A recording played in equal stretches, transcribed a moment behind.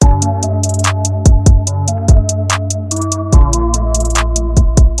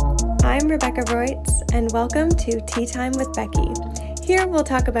Beckeroids, and welcome to Tea Time with Becky. Here we'll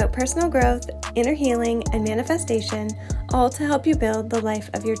talk about personal growth, inner healing, and manifestation, all to help you build the life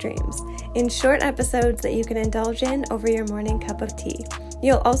of your dreams, in short episodes that you can indulge in over your morning cup of tea.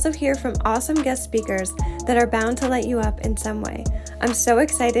 You'll also hear from awesome guest speakers that are bound to light you up in some way. I'm so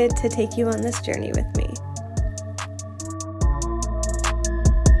excited to take you on this journey with me.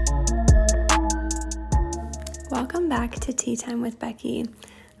 Welcome back to Tea Time with Becky.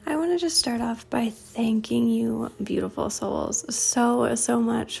 I want to just start off by thanking you, beautiful souls, so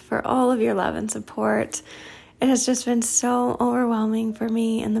much for all of your love and support. It has just been so overwhelming for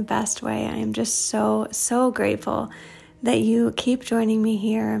me in the best way. I am just so grateful that you keep joining me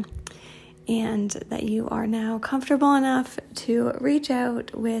here and that you are now comfortable enough to reach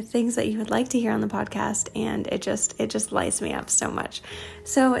out with things that you would like to hear on the podcast, and it just lights me up so much.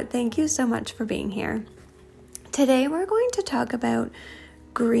 So thank you so much for being here. Today we're going to talk about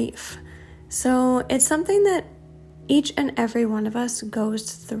grief. So it's something that each and every one of us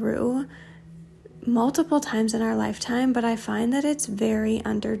goes through multiple times in our lifetime, but I find that it's very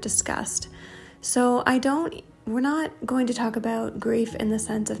under-discussed. So we're not going to talk about grief in the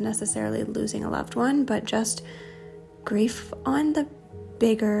sense of necessarily losing a loved one, but just grief on the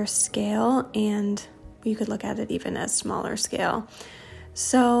bigger scale, and you could look at it even as smaller scale.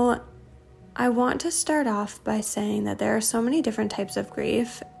 So I want to start off by saying that there are so many different types of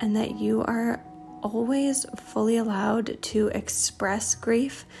grief and that you are always fully allowed to express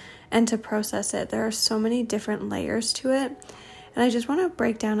grief and to process it. There are so many different layers to it. And I just want to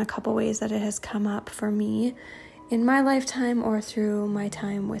break down a couple ways that it has come up for me in my lifetime or through my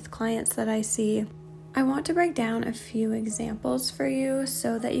time with clients that I see. I want to break down a few examples for you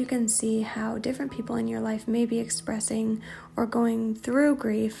so that you can see how different people in your life may be expressing or going through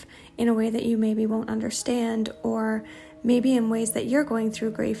grief in a way that you maybe won't understand, or maybe in ways that you're going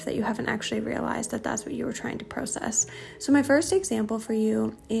through grief that you haven't actually realized that that's what you were trying to process. So my first example for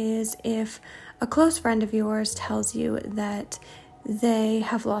you is if a close friend of yours tells you that they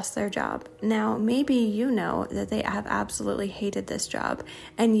have lost their job. Now, maybe you know that they have absolutely hated this job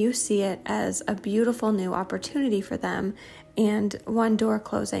and you see it as a beautiful new opportunity for them and one door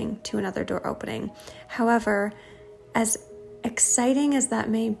closing to another door opening. However, as exciting as that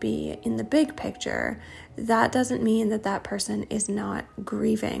may be in the big picture, that doesn't mean that that person is not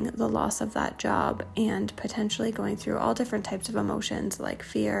grieving the loss of that job and potentially going through all different types of emotions like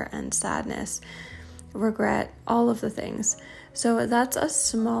fear and sadness, regret, all of the things. So that's a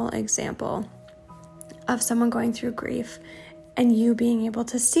small example of someone going through grief and you being able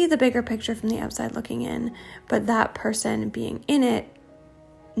to see the bigger picture from the outside looking in, but that person being in it,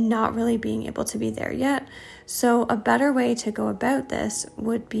 not really being able to be there yet. So a better way to go about this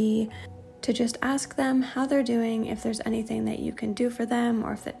would be to just ask them how they're doing, if there's anything that you can do for them,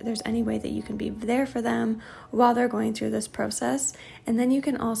 or if there's any way that you can be there for them while they're going through this process. And then you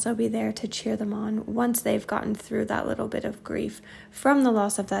can also be there to cheer them on once they've gotten through that little bit of grief from the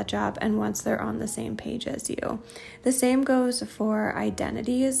loss of that job and once they're on the same page as you. The same goes for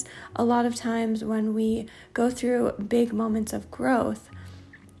identities. A lot of times when we go through big moments of growth,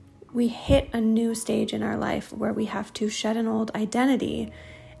 we hit a new stage in our life where we have to shed an old identity.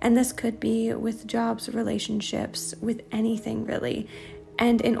 And this could be with jobs, relationships, with anything really.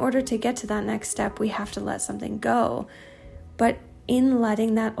 And in order to get to that next step, we have to let something go. But in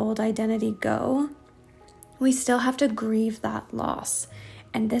letting that old identity go, we still have to grieve that loss.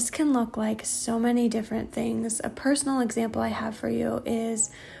 And this can look like so many different things. A personal example I have for you is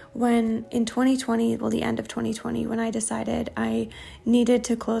when in 2020, the end of 2020, when I decided I needed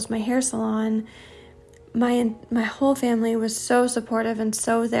to close my hair salon, my whole family was so supportive and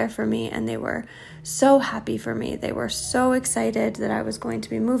so there for me, and they were so happy for me. They were so excited that I was going to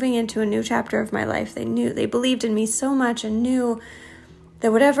be moving into a new chapter of my life. They believed in me so much and knew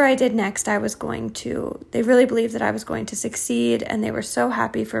that whatever I did next, they really believed that I was going to succeed, and they were so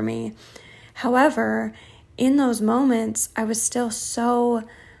happy for me. However, in those moments, I was still so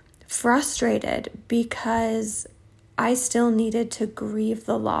frustrated because I still needed to grieve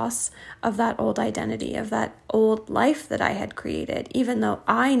the loss of that old identity, of that old life that I had created. Even though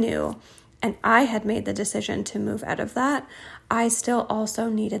I knew and I had made the decision to move out of that, I still also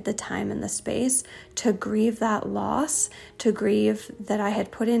needed the time and the space to grieve that loss, to grieve that I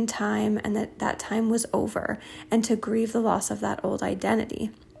had put in time and that time was over, and to grieve the loss of that old identity.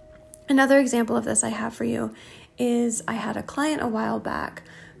 Another example of this I have for you is I had a client a while back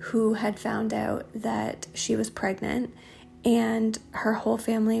who had found out that she was pregnant, and her whole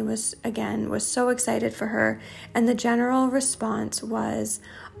family was so excited for her. And the general response was,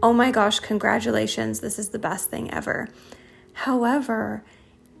 "Oh my gosh, congratulations, this is the best thing ever." However,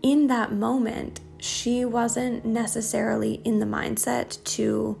 in that moment, she wasn't necessarily in the mindset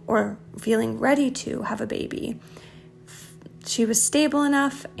to, or feeling ready to have a baby. She was stable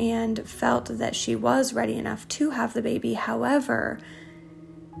enough and felt that she was ready enough to have the baby. However,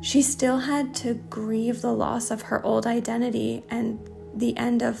 she still had to grieve the loss of her old identity and the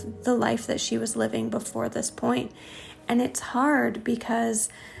end of the life that she was living before this point. And it's hard because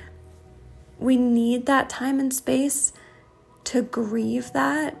we need that time and space to grieve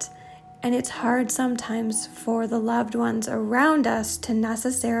that. And it's hard sometimes for the loved ones around us to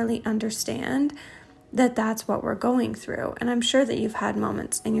necessarily understand that that's what we're going through. And I'm sure that you've had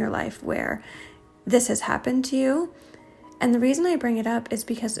moments in your life where this has happened to you. And the reason I bring it up is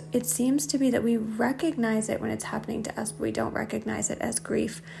because it seems to be that we recognize it when it's happening to us, but we don't recognize it as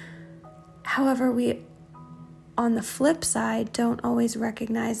grief. However, we, on the flip side, don't always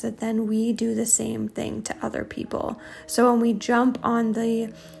recognize that then we do the same thing to other people. So when we jump on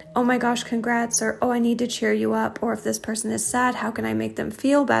the, oh my gosh, congrats, or oh, I need to cheer you up, or if this person is sad, how can I make them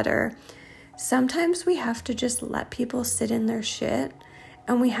feel better? Sometimes we have to just let people sit in their shit,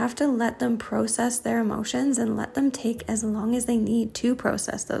 and we have to let them process their emotions and let them take as long as they need to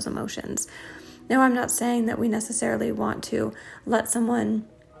process those emotions. Now, I'm not saying that we necessarily want to let someone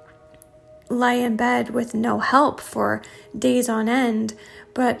lie in bed with no help for days on end,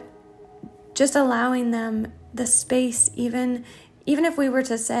 but just allowing them the space, even if we were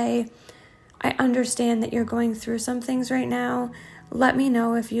to say, I understand that you're going through some things right now. Let me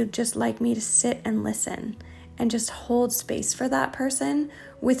know if you'd just like me to sit and listen and just hold space for that person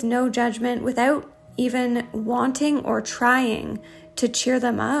with no judgment, without even wanting or trying to cheer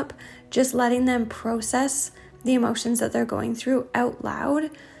them up, just letting them process the emotions that they're going through out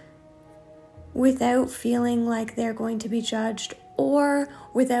loud without feeling like they're going to be judged or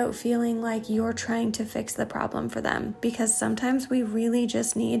without feeling like you're trying to fix the problem for them. Because sometimes we really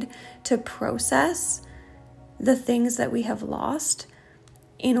just need to process the things that we have lost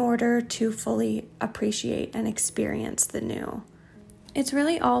in order to fully appreciate and experience the new. It's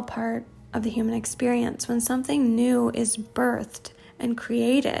really all part of the human experience. When something new is birthed and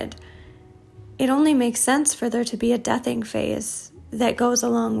created, it only makes sense for there to be a deathing phase that goes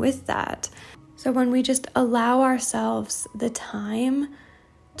along with that. So when we just allow ourselves the time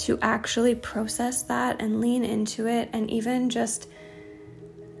to actually process that and lean into it, and even just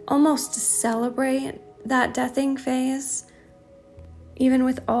almost celebrate that deathing phase, even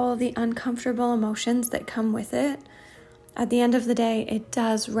with all the uncomfortable emotions that come with it, at the end of the day, it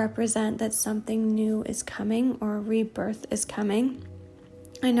does represent that something new is coming, or a rebirth is coming.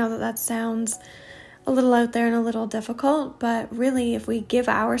 I know that sounds a little out there and a little difficult, but really, if we give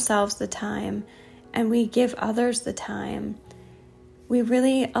ourselves the time and we give others the time, we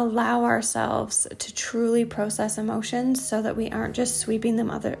really allow ourselves to truly process emotions so that we aren't just sweeping them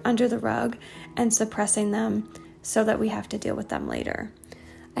under the rug and suppressing them so that we have to deal with them later.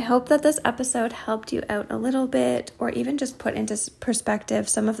 I hope that this episode helped you out a little bit, or even just put into perspective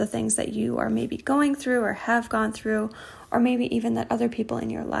some of the things that you are maybe going through or have gone through, or maybe even that other people in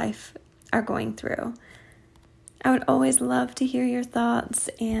your life are going through. I would always love to hear your thoughts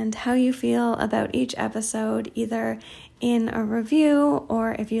and how you feel about each episode, either in a review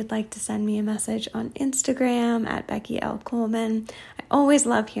or if you'd like to send me a message on Instagram at Becky L. Coleman. I always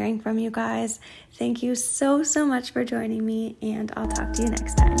love hearing from you guys. Thank you so much for joining me, and I'll talk to you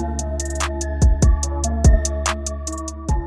next time.